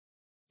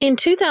In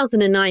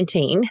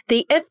 2019,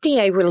 the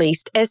FDA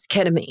released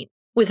S-ketamine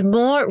with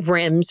more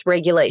REMS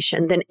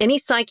regulation than any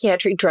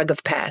psychiatric drug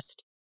of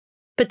past.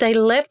 But they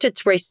left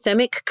its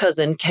racemic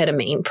cousin,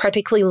 ketamine,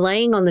 practically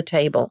laying on the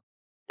table,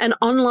 and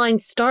online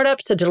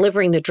startups are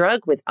delivering the drug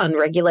with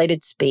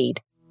unregulated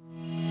speed.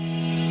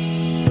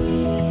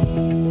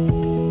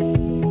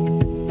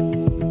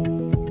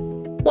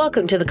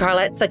 Welcome to the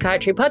Carlat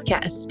Psychiatry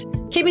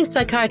Podcast, keeping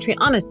psychiatry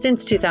honest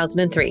since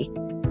 2003.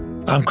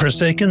 I'm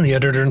Chris Aiken, the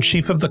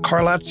editor-in-chief of the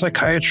Carlat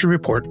Psychiatry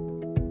Report.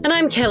 And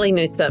I'm Kelly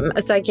Newsome,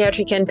 a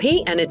psychiatric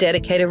NP and a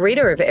dedicated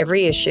reader of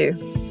every issue.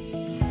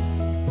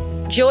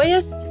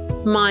 Joyous,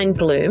 Mind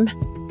Bloom,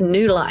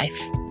 New Life,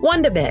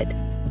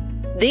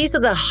 WonderMed. These are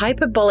the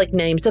hyperbolic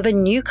names of a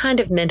new kind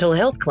of mental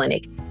health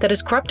clinic that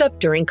has cropped up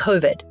during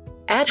COVID,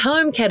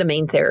 at-home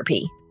ketamine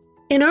therapy.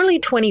 In early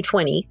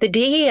 2020, the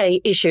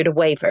DEA issued a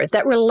waiver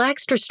that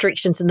relaxed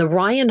restrictions in the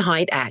Ryan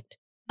Haidt Act,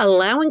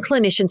 allowing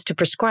clinicians to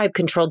prescribe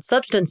controlled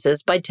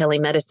substances by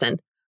telemedicine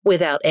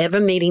without ever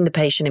meeting the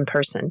patient in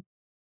person.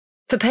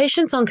 For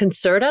patients on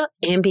Concerta,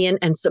 Ambien,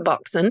 and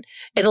Suboxone,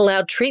 it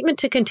allowed treatment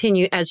to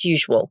continue as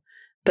usual,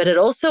 but it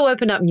also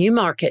opened up new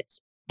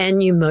markets and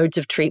new modes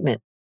of treatment.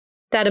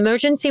 That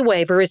emergency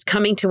waiver is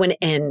coming to an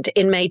end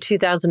in May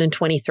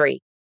 2023,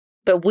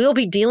 but we'll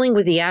be dealing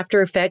with the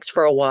after effects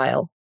for a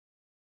while.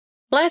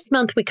 Last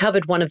month, we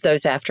covered one of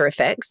those after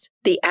effects,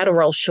 the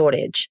Adderall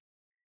shortage.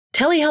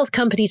 Telehealth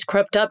companies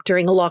cropped up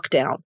during a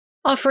lockdown,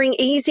 offering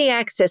easy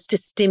access to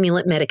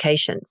stimulant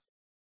medications.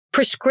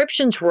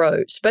 Prescriptions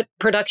rose, but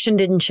production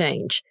didn't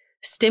change.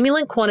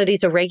 Stimulant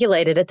quantities are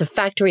regulated at the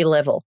factory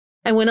level,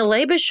 and when a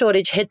labor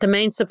shortage hit the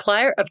main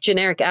supplier of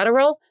generic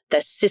Adderall,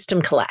 the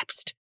system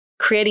collapsed,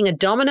 creating a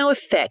domino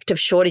effect of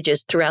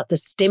shortages throughout the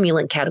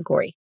stimulant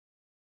category.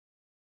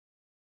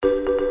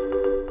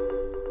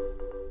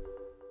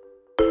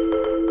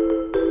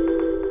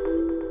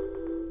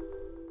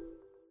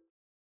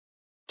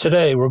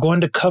 Today, we're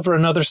going to cover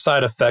another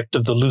side effect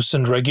of the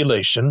loosened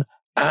regulation,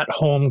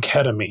 at-home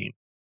ketamine.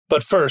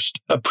 But first,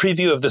 a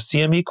preview of the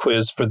CME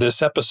quiz for this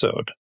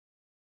episode.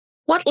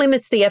 What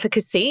limits the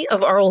efficacy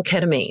of oral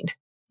ketamine?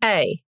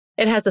 A.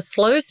 It has a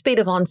slow speed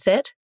of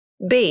onset.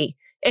 B.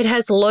 It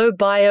has low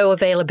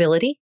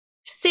bioavailability.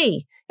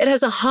 C. It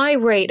has a high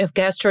rate of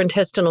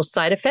gastrointestinal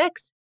side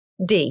effects.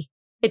 D.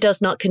 It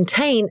does not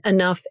contain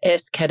enough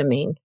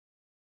S-ketamine.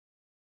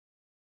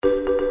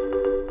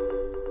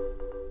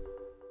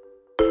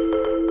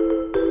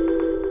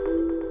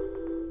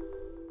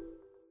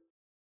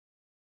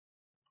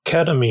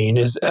 Ketamine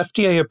is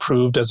FDA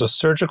approved as a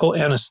surgical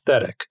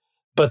anesthetic,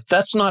 but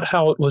that's not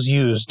how it was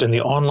used in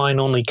the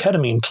online-only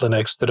ketamine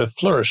clinics that have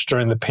flourished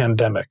during the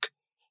pandemic.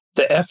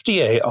 The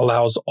FDA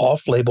allows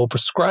off-label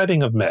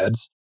prescribing of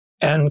meds,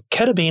 and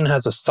ketamine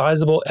has a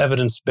sizable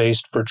evidence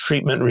base for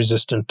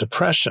treatment-resistant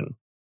depression.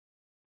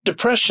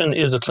 Depression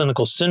is a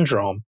clinical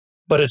syndrome,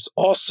 but it's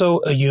also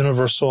a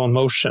universal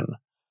emotion.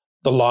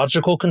 The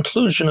logical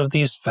conclusion of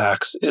these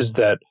facts is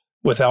that,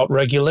 without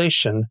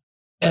regulation,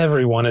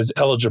 everyone is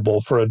eligible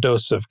for a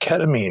dose of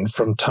ketamine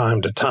from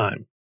time to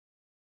time.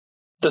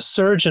 The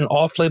surge in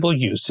off-label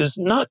use is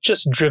not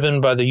just driven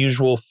by the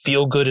usual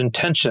feel-good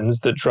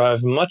intentions that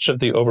drive much of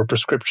the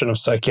overprescription of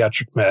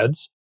psychiatric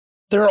meds.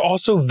 There are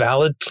also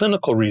valid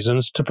clinical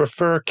reasons to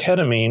prefer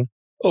ketamine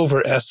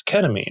over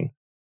S-ketamine.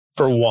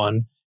 For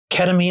one,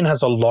 ketamine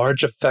has a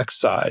large effect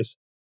size,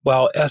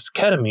 while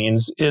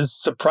S-ketamine's is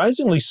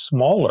surprisingly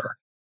smaller.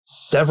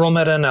 Several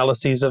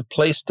meta-analyses have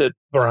placed it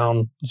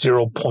around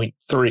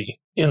 0.3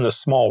 in the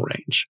small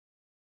range.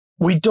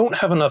 We don't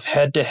have enough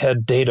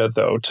head-to-head data,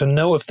 though, to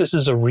know if this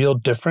is a real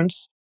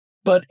difference,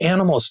 but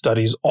animal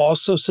studies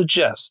also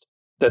suggest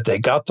that they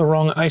got the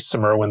wrong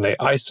isomer when they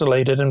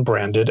isolated and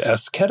branded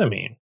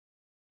S-ketamine.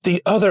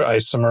 The other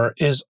isomer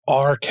is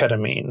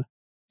R-ketamine,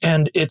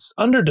 and it's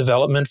under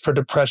development for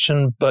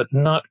depression but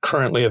not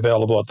currently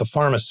available at the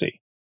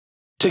pharmacy.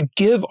 To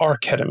give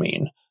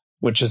R-ketamine,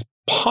 which is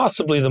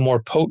possibly the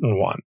more potent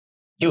one,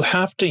 you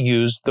have to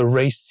use the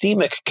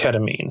racemic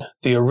ketamine,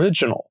 the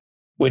original,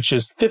 which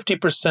is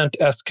 50%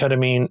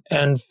 S-ketamine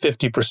and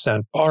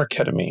 50%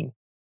 R-ketamine.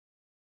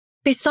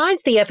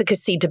 Besides the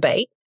efficacy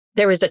debate,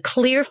 there is a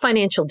clear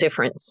financial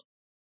difference.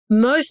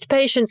 Most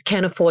patients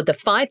can't afford the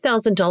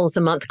 $5,000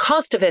 a month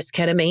cost of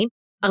S-ketamine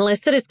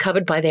unless it is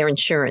covered by their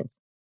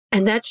insurance.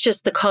 And that's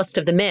just the cost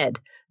of the med,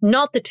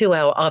 not the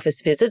 2-hour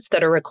office visits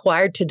that are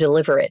required to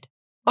deliver it.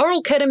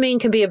 Oral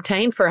ketamine can be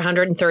obtained for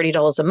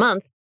 $130 a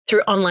month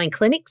through online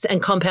clinics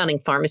and compounding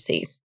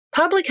pharmacies.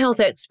 Public health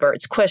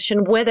experts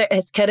question whether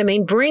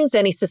S-ketamine brings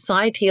any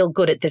societal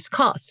good at this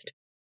cost.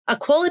 A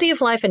quality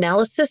of life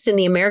analysis in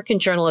the American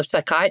Journal of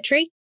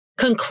Psychiatry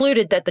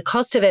concluded that the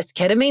cost of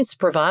S-ketamine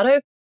Spravato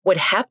would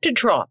have to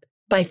drop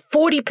by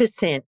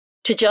 40%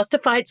 to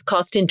justify its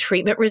cost in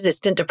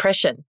treatment-resistant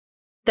depression.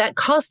 That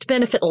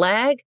cost-benefit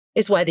lag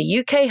is why the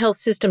UK health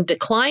system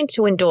declined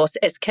to endorse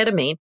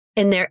S-ketamine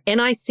in their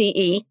NICE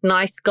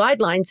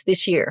guidelines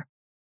this year.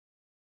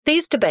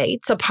 These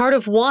debates are part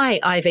of why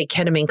IV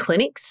ketamine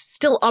clinics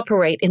still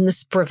operate in the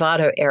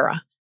Spravato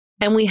era.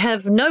 and we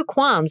have no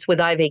qualms with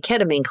IV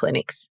ketamine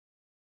clinics.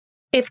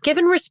 If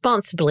given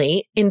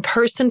responsibly in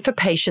person for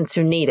patients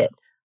who need it,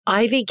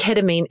 IV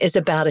ketamine is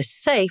about as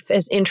safe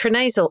as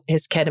intranasal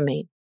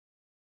ketamine.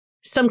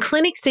 Some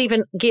clinics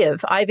even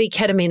give IV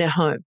ketamine at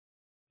home,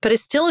 but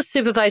it's still a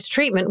supervised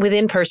treatment with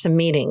in-person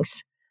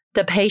meetings.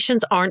 The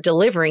patients aren't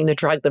delivering the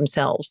drug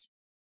themselves.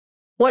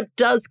 What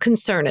does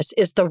concern us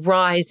is the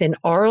rise in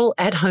oral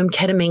at-home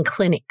ketamine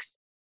clinics.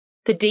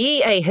 The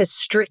DEA has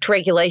strict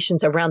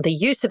regulations around the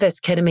use of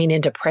esketamine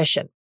in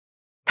depression.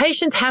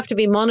 Patients have to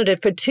be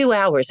monitored for 2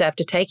 hours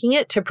after taking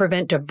it to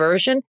prevent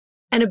diversion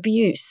and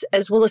abuse,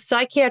 as well as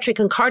psychiatric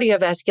and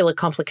cardiovascular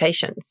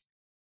complications.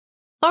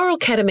 Oral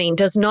ketamine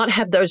does not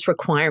have those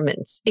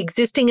requirements,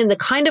 existing in the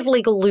kind of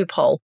legal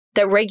loophole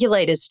that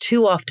regulators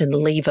too often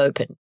leave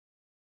open.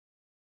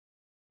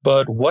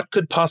 But what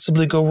could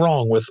possibly go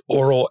wrong with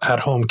oral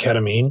at-home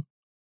ketamine?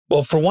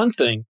 Well, for one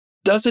thing,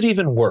 does it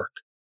even work?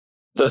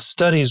 The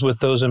studies with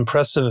those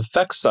impressive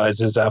effect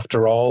sizes,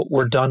 after all,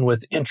 were done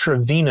with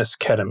intravenous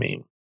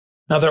ketamine.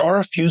 Now, there are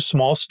a few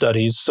small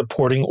studies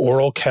supporting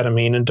oral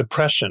ketamine in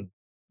depression,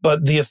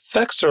 but the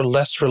effects are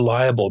less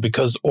reliable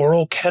because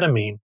oral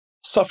ketamine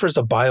suffers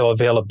a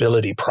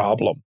bioavailability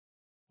problem.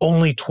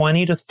 Only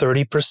 20 to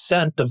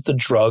 30% of the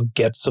drug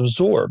gets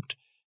absorbed.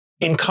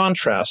 In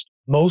contrast,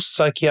 most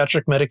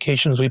psychiatric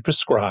medications we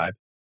prescribe,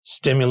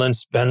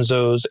 stimulants,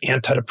 benzos,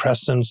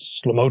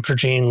 antidepressants,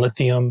 lamotrigine,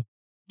 lithium,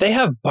 they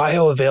have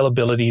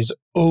bioavailabilities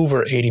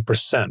over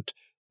 80%,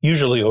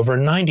 usually over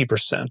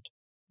 90%,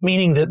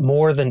 meaning that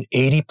more than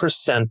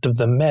 80% of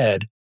the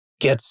med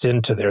gets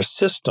into their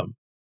system.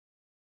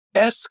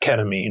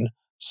 Esketamine,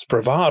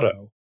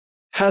 Spravato,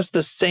 has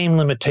the same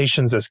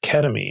limitations as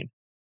ketamine,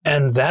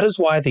 and that is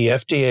why the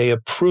FDA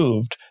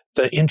approved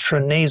the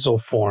intranasal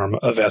form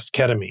of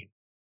esketamine.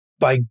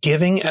 By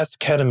giving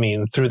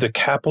esketamine through the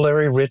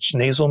capillary-rich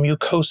nasal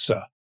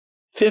mucosa,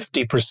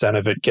 50%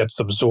 of it gets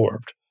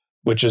absorbed,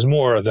 which is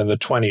more than the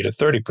 20 to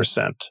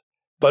 30%,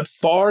 but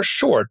far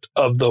short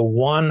of the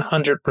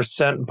 100%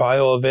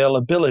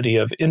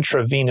 bioavailability of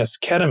intravenous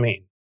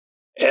ketamine.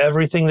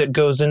 Everything that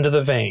goes into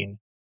the vein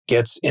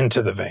gets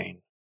into the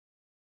vein.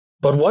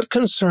 But what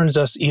concerns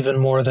us even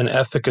more than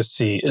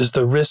efficacy is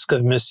the risk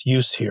of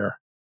misuse here.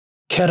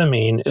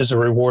 Ketamine is a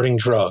rewarding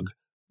drug,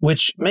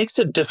 which makes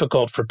it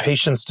difficult for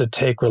patients to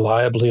take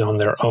reliably on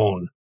their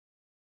own.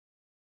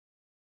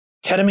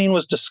 Ketamine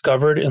was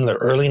discovered in the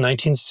early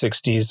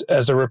 1960s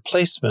as a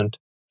replacement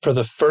for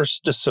the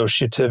first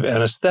dissociative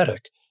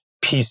anesthetic,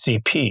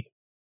 PCP.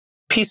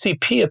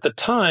 PCP at the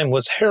time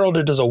was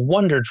heralded as a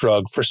wonder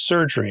drug for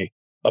surgery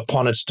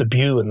upon its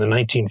debut in the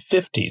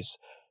 1950s,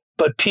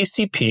 but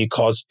PCP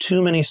caused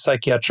too many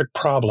psychiatric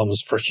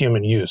problems for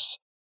human use,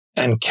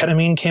 and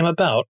ketamine came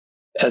about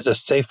as a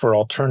safer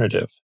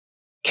alternative.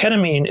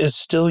 Ketamine is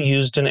still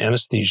used in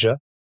anesthesia,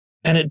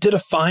 and it did a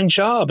fine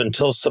job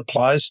until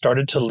supplies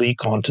started to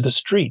leak onto the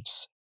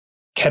streets.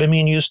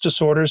 Ketamine use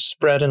disorders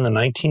spread in the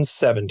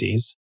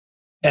 1970s,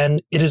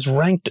 and it is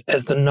ranked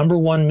as the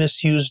 #1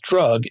 misused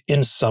drug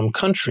in some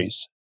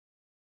countries.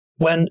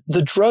 When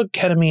the drug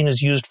ketamine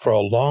is used for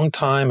a long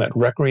time at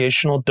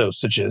recreational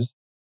dosages,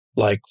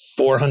 like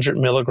 400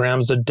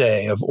 milligrams a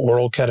day of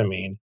oral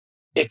ketamine,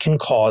 it can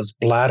cause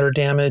bladder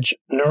damage,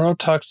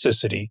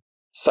 neurotoxicity,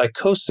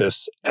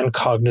 psychosis, and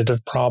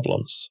cognitive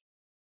problems.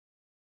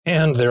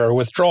 And there are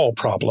withdrawal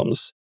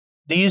problems.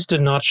 These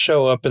did not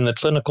show up in the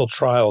clinical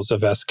trials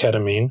of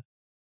esketamine,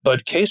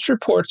 but case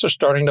reports are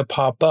starting to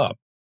pop up,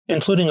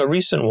 including a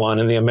recent one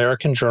in the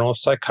American Journal of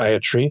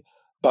Psychiatry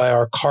by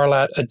our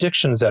Carlat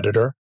Addictions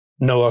editor,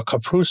 Noah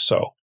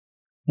Capruso.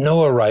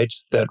 Noah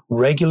writes that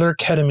regular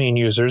ketamine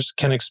users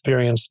can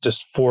experience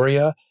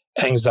dysphoria,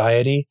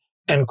 anxiety,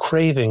 and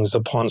cravings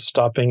upon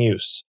stopping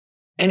use,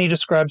 and he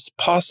describes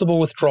possible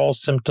withdrawal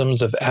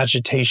symptoms of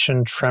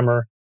agitation,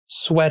 tremor,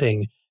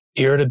 sweating,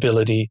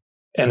 irritability,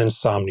 and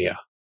insomnia.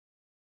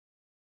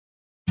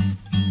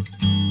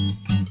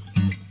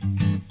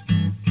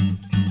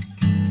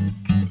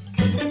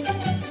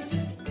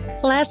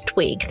 Last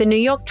week, the New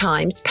York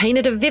Times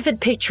painted a vivid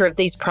picture of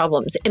these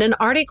problems in an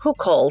article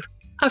called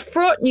 "A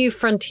Fraught New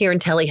Frontier in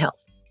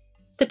Telehealth."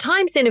 The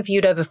Times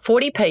interviewed over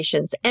 40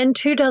 patients and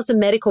 24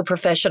 medical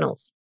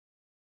professionals.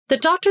 The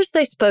doctors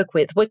they spoke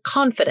with were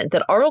confident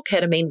that oral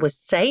ketamine was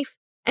safe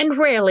and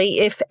rarely,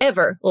 if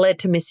ever, led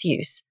to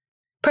misuse,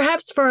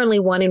 perhaps for only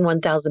 1 in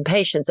 1,000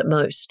 patients at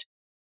most.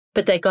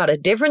 But they got a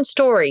different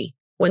story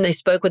when they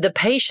spoke with the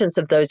patients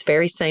of those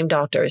very same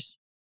doctors.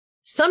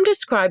 Some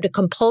described a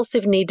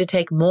compulsive need to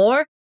take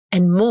more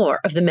and more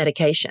of the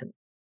medication.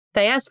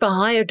 They asked for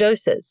higher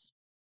doses.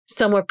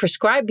 Some were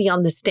prescribed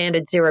beyond the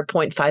standard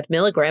 0.5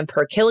 milligram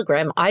per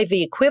kilogram IV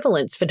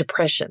equivalents for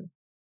depression.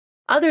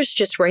 Others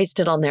just raised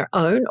it on their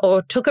own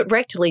or took it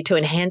rectally to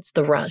enhance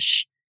the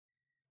rush.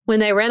 When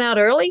they ran out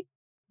early,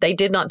 they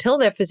did not tell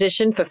their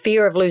physician for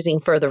fear of losing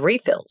further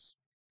refills.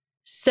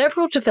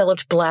 Several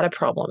developed bladder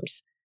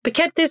problems, but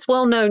kept this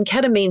well-known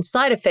ketamine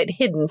side effect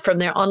hidden from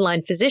their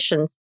online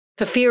physicians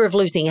for fear of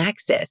losing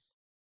access.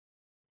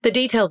 The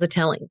details are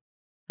telling.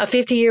 A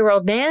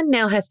 50-year-old man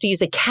now has to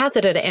use a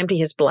catheter to empty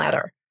his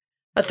bladder.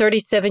 A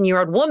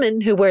 37-year-old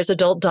woman who wears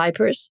adult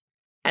diapers.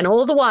 And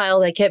all the while,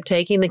 they kept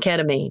taking the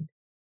ketamine.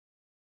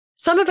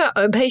 Some of our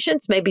own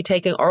patients may be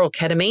taking oral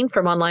ketamine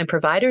from online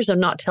providers and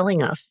not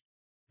telling us.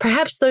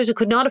 Perhaps those who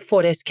could not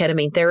afford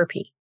esketamine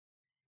therapy.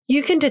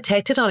 You can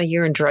detect it on a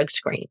urine drug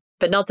screen,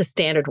 but not the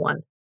standard one.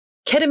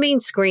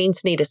 Ketamine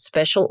screens need a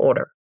special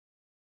order.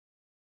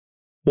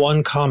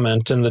 One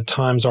comment in the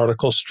Times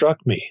article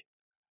struck me.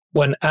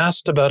 When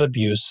asked about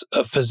abuse,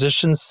 a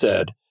physician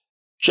said,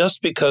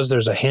 "Just because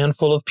there's a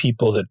handful of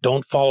people that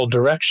don't follow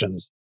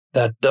directions,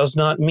 that does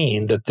not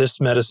mean that this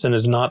medicine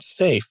is not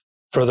safe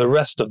for the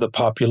rest of the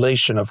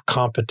population of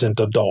competent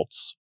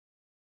adults."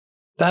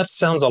 That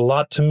sounds a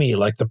lot to me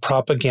like the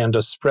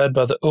propaganda spread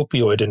by the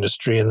opioid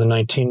industry in the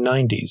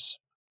 1990s.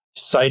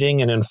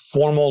 Citing an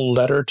informal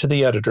letter to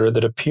the editor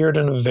that appeared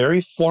in a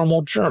very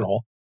formal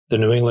journal, the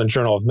New England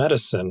Journal of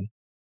Medicine,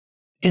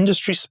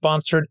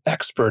 industry-sponsored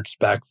experts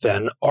back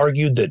then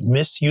argued that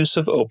misuse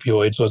of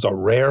opioids was a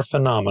rare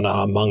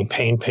phenomenon among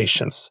pain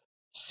patients,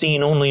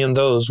 seen only in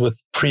those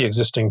with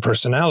pre-existing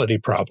personality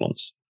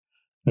problems,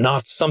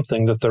 not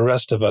something that the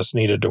rest of us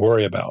needed to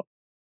worry about.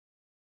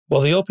 Well,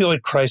 the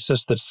opioid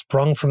crisis that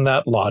sprung from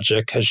that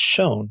logic has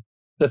shown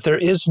that there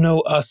is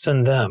no us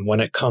and them when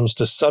it comes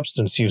to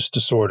substance use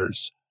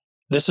disorders.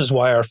 This is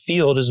why our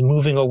field is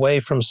moving away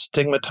from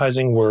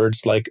stigmatizing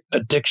words like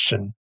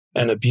addiction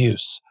and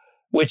abuse,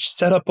 which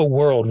set up a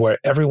world where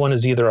everyone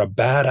is either a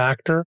bad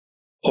actor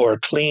or a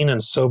clean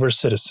and sober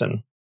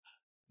citizen.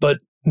 But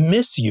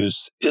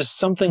misuse is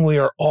something we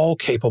are all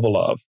capable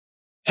of,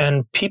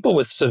 and people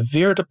with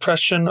severe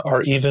depression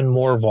are even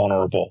more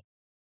vulnerable.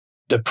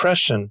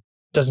 Depression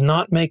does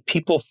not make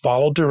people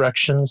follow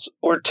directions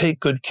or take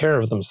good care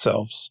of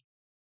themselves.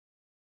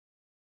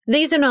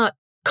 These are not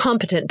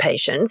competent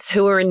patients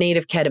who are in need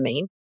of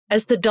ketamine,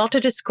 as the doctor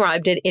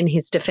described it in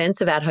his defense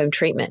of at-home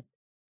treatment.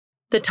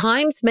 The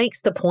Times makes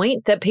the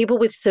point that people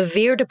with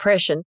severe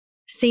depression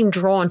seem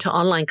drawn to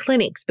online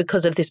clinics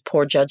because of this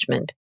poor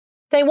judgment.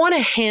 They want a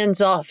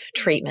hands-off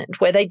treatment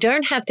where they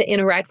don't have to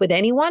interact with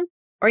anyone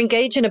or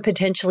engage in a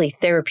potentially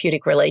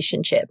therapeutic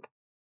relationship.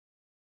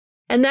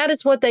 And that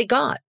is what they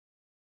got.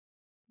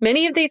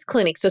 Many of these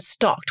clinics are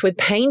stocked with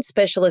pain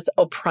specialists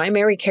or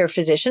primary care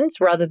physicians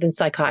rather than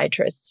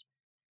psychiatrists.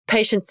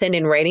 Patients send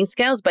in rating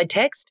scales by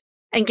text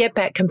and get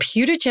back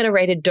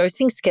computer-generated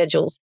dosing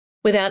schedules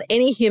without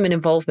any human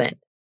involvement.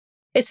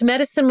 It's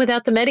medicine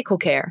without the medical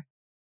care.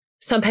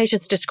 Some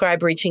patients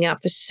describe reaching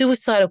out for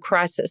suicidal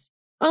crisis,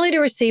 only to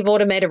receive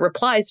automated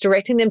replies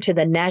directing them to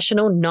the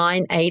National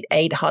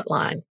 988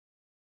 hotline.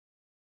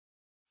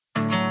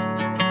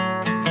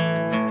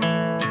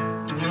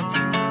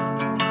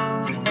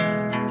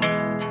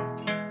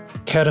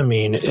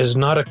 Ketamine is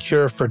not a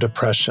cure for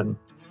depression.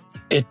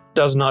 It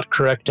does not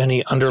correct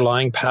any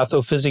underlying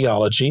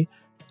pathophysiology,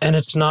 and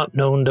it's not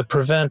known to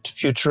prevent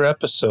future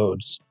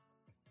episodes.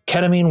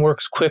 Ketamine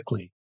works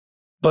quickly,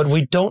 but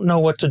we don't know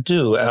what to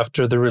do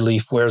after the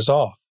relief wears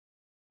off.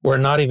 We're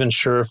not even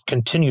sure if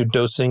continued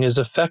dosing is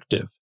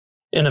effective.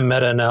 In a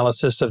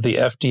meta-analysis of the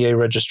FDA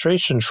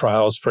registration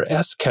trials for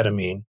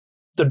esketamine,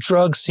 the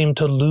drug seemed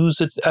to lose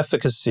its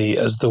efficacy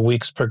as the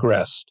weeks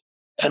progressed,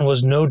 and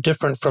was no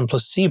different from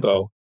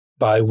placebo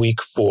by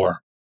week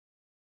 4.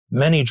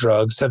 Many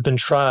drugs have been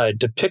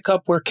tried to pick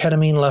up where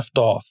ketamine left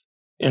off,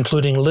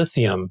 including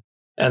lithium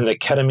and the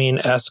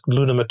ketamine-esque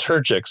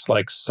glutamatergics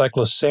like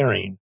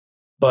cycloserine,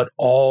 but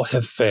all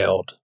have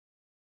failed.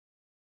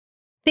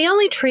 The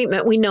only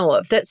treatment we know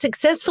of that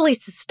successfully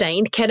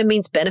sustained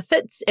ketamine's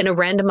benefits in a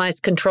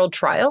randomized controlled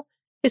trial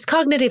is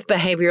cognitive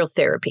behavioral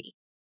therapy.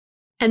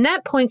 And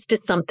that points to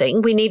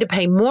something we need to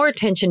pay more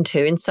attention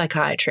to in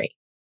psychiatry: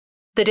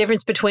 the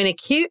difference between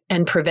acute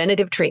and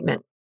preventative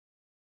treatment.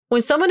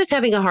 When someone is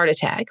having a heart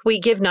attack, we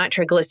give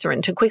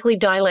nitroglycerin to quickly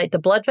dilate the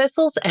blood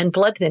vessels and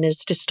blood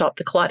thinners to stop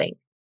the clotting.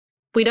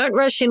 We don't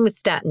rush in with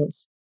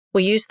statins.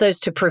 We use those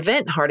to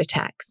prevent heart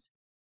attacks.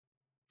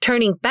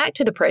 Turning back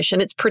to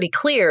depression, it's pretty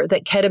clear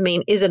that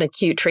ketamine is an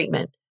acute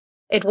treatment.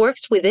 It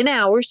works within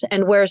hours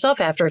and wears off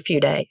after a few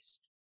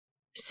days.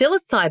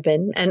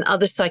 Psilocybin and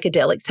other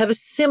psychedelics have a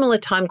similar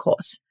time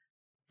course.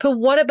 But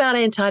what about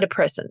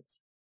antidepressants?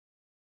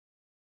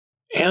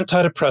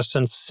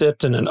 Antidepressants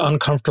sit in an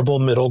uncomfortable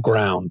middle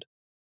ground.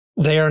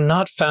 They are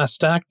not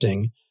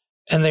fast-acting,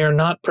 and they are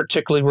not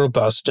particularly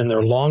robust in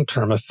their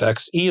long-term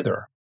effects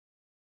either.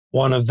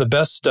 One of the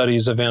best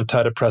studies of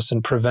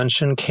antidepressant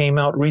prevention came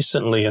out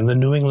recently in the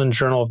New England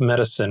Journal of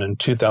Medicine in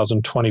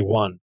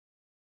 2021.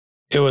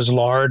 It was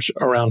large,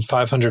 around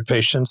 500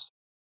 patients,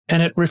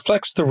 and it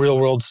reflects the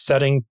real-world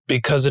setting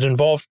because it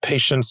involved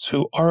patients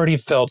who already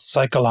felt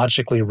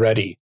psychologically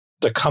ready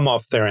to come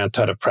off their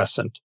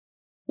antidepressant,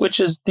 which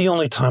is the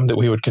only time that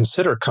we would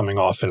consider coming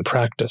off in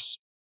practice.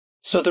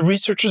 So the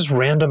researchers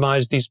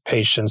randomized these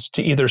patients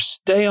to either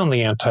stay on the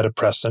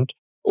antidepressant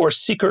or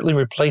secretly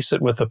replace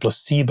it with a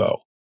placebo.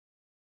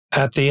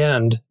 At the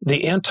end,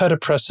 the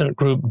antidepressant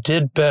group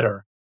did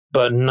better,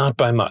 but not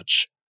by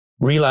much.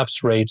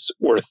 Relapse rates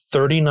were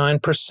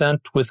 39%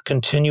 with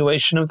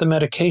continuation of the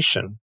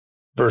medication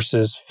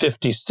versus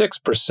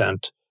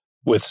 56%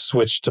 with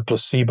switch to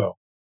placebo.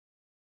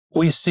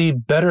 We see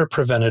better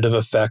preventative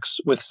effects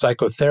with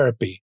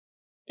psychotherapy.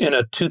 In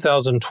a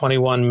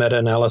 2021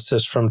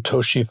 meta-analysis from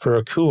Toshi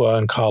Furukawa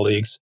and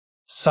colleagues,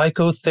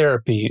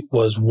 psychotherapy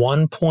was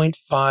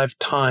 1.5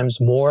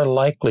 times more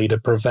likely to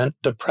prevent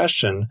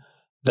depression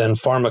than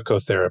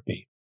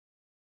pharmacotherapy.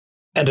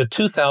 And a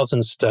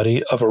 2000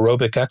 study of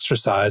aerobic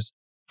exercise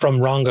from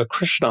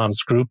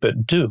Rangakrishna's group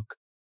at Duke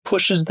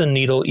pushes the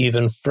needle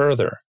even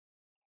further.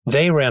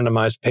 They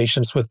randomized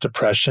patients with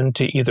depression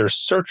to either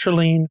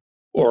sertraline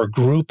or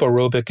group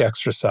aerobic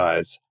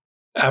exercise.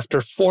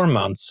 After 4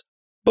 months,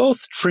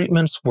 both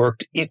treatments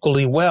worked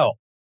equally well.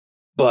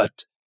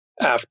 But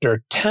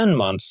after 10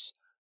 months,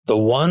 the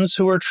ones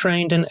who were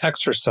trained in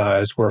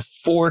exercise were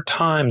 4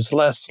 times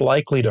less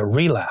likely to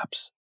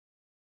relapse.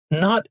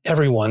 Not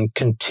everyone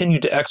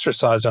continued to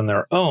exercise on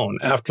their own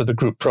after the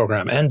group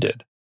program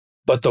ended,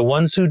 but the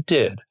ones who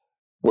did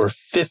were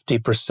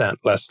 50%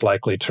 less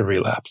likely to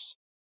relapse.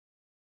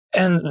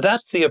 And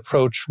that's the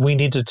approach we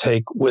need to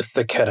take with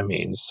the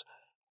ketamines,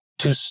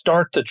 to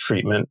start the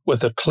treatment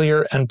with a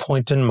clear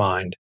endpoint in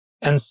mind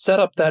and set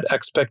up that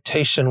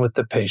expectation with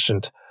the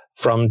patient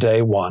from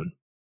day one.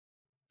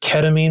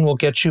 Ketamine will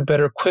get you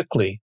better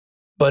quickly,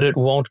 but it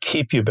won't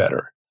keep you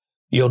better.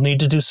 You'll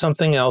need to do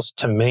something else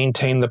to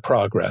maintain the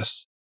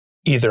progress,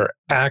 either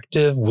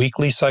active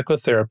weekly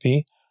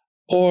psychotherapy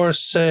or,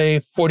 say,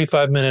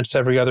 45 minutes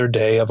every other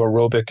day of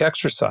aerobic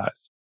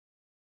exercise.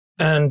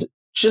 And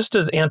just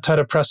as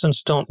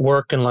antidepressants don't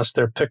work unless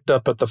they're picked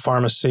up at the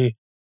pharmacy,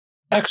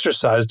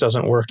 exercise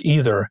doesn't work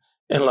either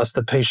unless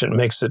the patient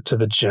makes it to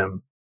the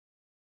gym.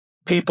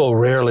 People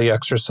rarely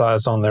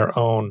exercise on their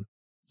own.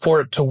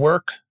 For it to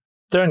work,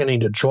 they're going to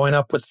need to join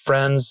up with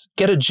friends,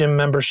 get a gym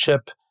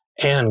membership,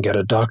 and get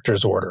a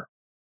doctor's order.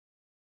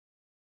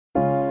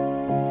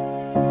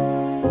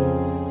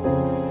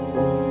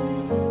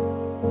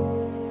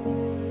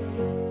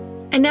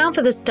 And now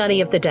for the study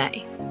of the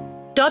day.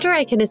 Dr.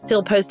 Akin is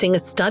still posting a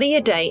study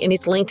a day in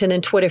his LinkedIn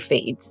and Twitter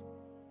feeds.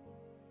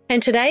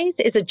 And today's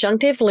is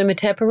adjunctive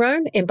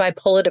lumateperone in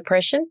bipolar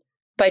depression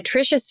by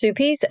Tricia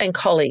Suppies and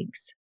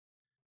colleagues.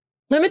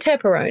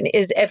 Lumateperone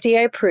is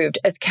FDA approved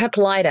as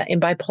Caplyta in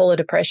bipolar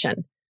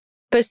depression.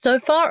 But so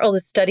far, all the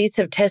studies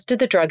have tested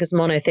the drug as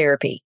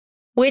monotherapy,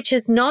 which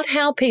is not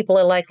how people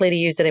are likely to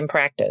use it in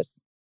practice.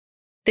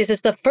 This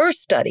is the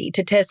first study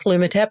to test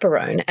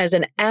lumateperone as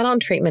an add-on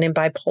treatment in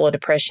bipolar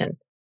depression,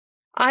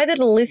 either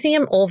to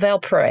lithium or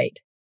valproate.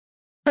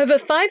 Over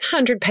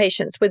 500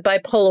 patients with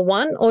bipolar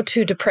 1 or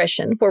 2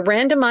 depression were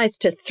randomized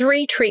to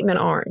 3 treatment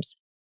arms: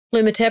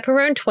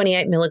 lumateperone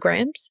 28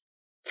 milligrams,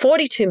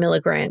 42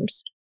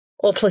 milligrams,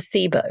 or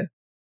placebo.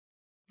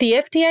 The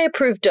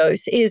FDA-approved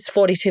dose is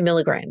 42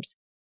 milligrams,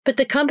 but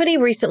the company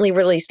recently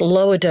released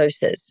lower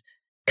doses,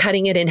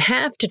 cutting it in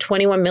half to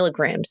 21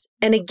 milligrams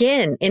and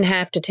again in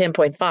half to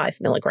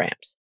 10.5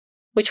 milligrams,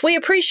 which we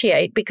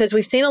appreciate because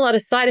we've seen a lot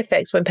of side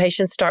effects when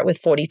patients start with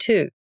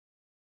 42.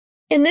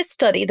 In this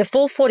study, the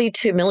full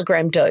 42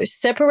 milligram dose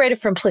separated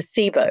from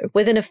placebo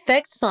with an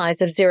effect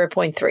size of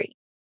 0.3,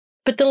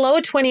 but the lower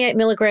 28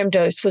 milligram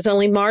dose was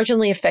only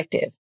marginally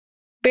effective,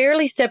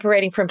 barely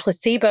separating from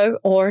placebo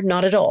or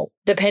not at all,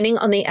 depending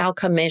on the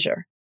outcome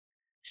measure.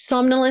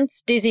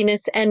 Somnolence,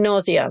 dizziness, and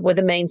nausea were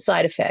the main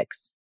side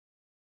effects.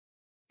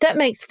 That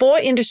makes 4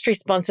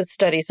 industry-sponsored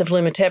studies of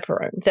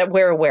lumateperone that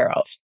we're aware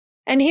of.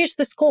 And here's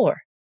the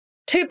score: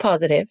 2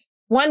 positive,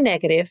 1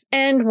 negative,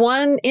 and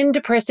 1 in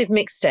depressive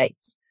mixed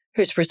states,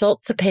 whose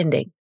results are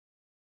pending.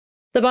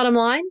 The bottom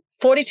line,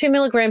 42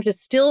 milligrams is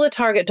still the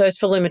target dose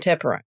for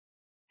lumateperone,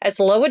 as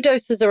lower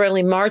doses are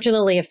only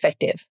marginally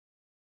effective.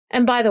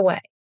 And by the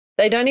way,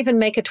 they don't even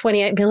make a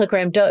 28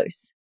 milligram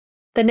dose.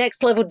 The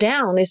next level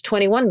down is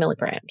 21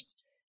 milligrams,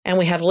 and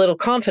we have little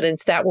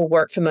confidence that will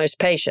work for most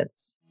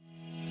patients.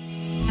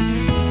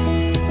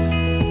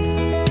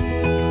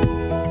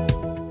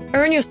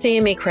 Earn your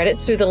CME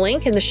credits through the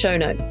link in the show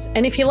notes.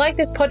 And if you like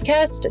this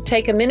podcast,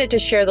 take a minute to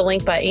share the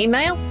link by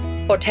email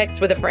or text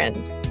with a friend.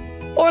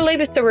 Or leave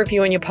us a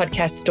review in your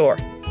podcast store.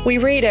 We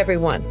read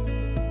everyone.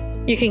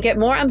 You can get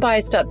more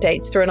unbiased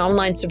updates through an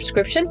online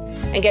subscription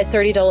and get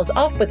 $30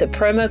 off with the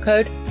promo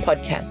code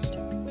podcast.